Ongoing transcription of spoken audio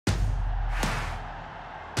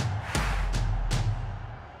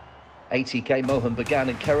ATK Mohun Bagan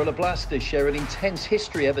and Kerala Blasters share an intense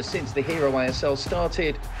history ever since the Hero ISL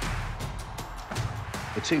started.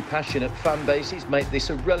 The two passionate fan bases make this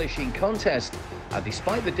a relishing contest, and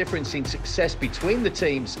despite the difference in success between the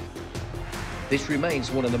teams, this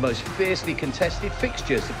remains one of the most fiercely contested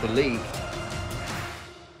fixtures of the league.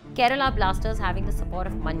 Kerala Blasters having the support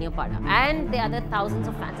of Manyapada and the other thousands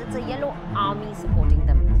of fans. It's a yellow army supporting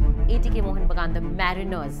them. ATK Mohun Bagan, the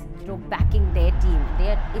Mariners, backing their team.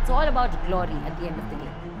 It's all about glory at the end of the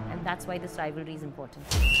day. And that's why this rivalry is important.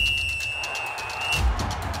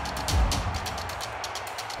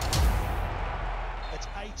 It's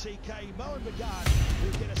ATK Mohun Bagan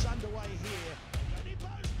who get us underway here.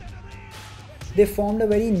 They formed a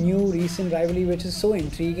very new recent rivalry which is so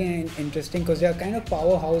intriguing and interesting because they are kind of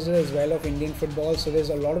powerhouses as well of Indian football, so there's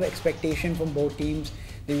a lot of expectation from both teams.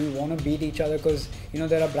 They will want to beat each other because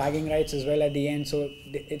there are bragging rights as well at the end, so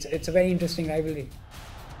it's a very interesting rivalry.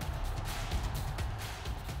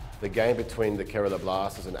 The game between the Kerala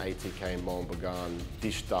Blasters and ATK Mohun Bagan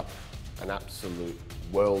dished up an absolute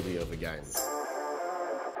worldie of a game.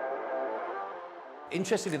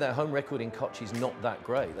 Interestingly, their home record in Kochi is not that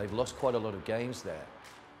great. They've lost quite a lot of games there,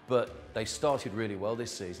 but they started really well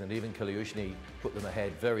this season, and even Kalyushny put them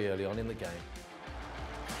ahead very early on in the game.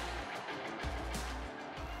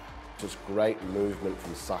 Just great movement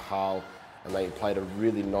from Sahal, and they played a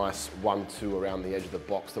really nice 1-2 around the edge of the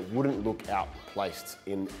box that wouldn't look outplaced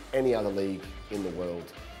in any other league in the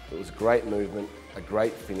world. It was great movement, a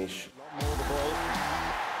great finish.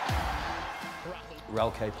 Ral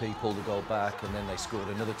KP pulled the goal back, and then they scored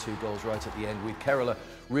another 2 goals right at the end, with Kerala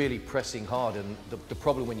really pressing hard. And the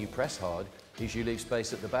problem when you press hard is you leave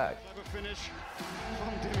space at the back.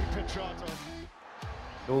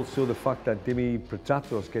 Also the fact that Dimi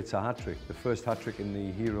Petratos gets a hat-trick, the first hat-trick in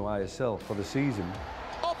the Hero ISL for the season.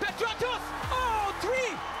 Oh, Petratos! Oh,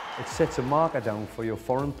 3! It sets a marker down for your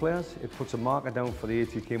foreign players, it puts a marker down for the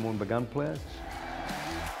ATK Mohun Bagan players.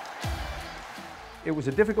 It was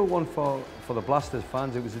a difficult one for the Blasters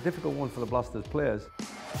fans, it was a difficult one for the Blasters players.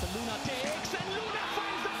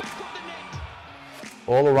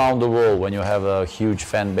 All around the world, when you have a huge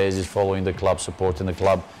fan bases following the club, supporting the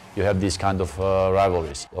club, you have these kind of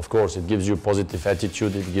rivalries. Of course, it gives you positive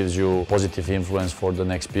attitude, it gives you positive influence for the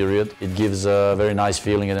next period. It gives a very nice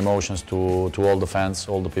feeling and emotions to all the fans,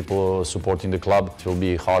 all the people supporting the club. It will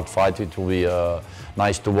be a hard fight, it will be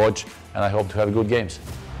nice to watch, and I hope to have good games.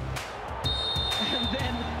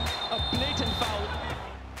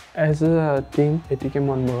 As a team, ATK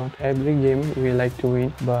Mohun Bagan, every game we like to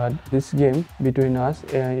win, but this game between us,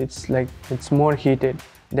 it's more heated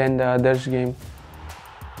than the others game.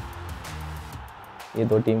 ये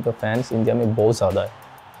दो team का fans India में बहुत ज़्यादा है,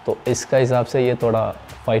 तो इसका हिसाब से ये थोड़ा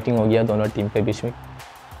फाइटिंग हो गया दोनों टीम के बीच में।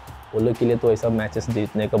 वो लोग के लिए तो ऐसा मैचेस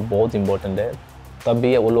जीतने का बहुत इंपॉर्टेंट है, तब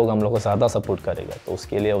भी वो लोग हम लोग को ज़्यादा सपोर्ट करेगा, तो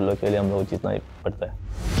उसके लिए वो लोग के लिए हम लोग जीतना ही पड़ता है।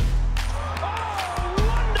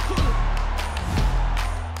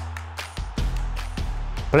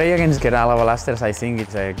 Play against Kerala Blasters, I think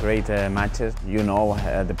it's a great matches.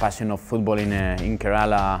 The passion of football in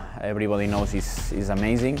Kerala, everybody knows is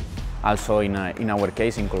amazing. Also in our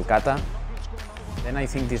case in Kolkata. Then I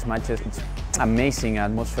think these matches, it's amazing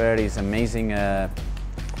atmosphere, it's amazing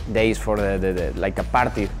days for like a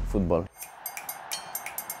party football.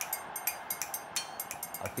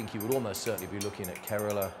 I think you would almost certainly be looking at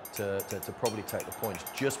Kerala to probably take the points,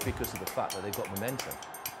 just because of the fact that they've got momentum.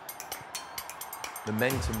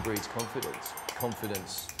 Momentum breeds confidence.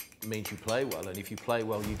 Confidence means you play well, and if you play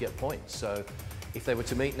well, you get points. So if they were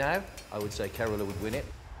to meet now, I would say Kerala would win it.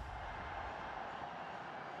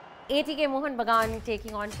 ATK Mohun Bagan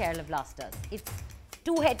taking on Kerala Blasters. It's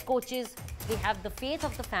two head coaches. They have the faith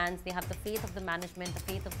of the fans, they have the faith of the management, the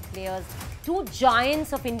faith of the players. Two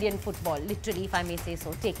giants of Indian football, literally, if I may say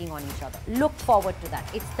so, taking on each other. Look forward to that.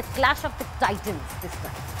 It's the clash of the titans this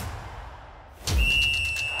time.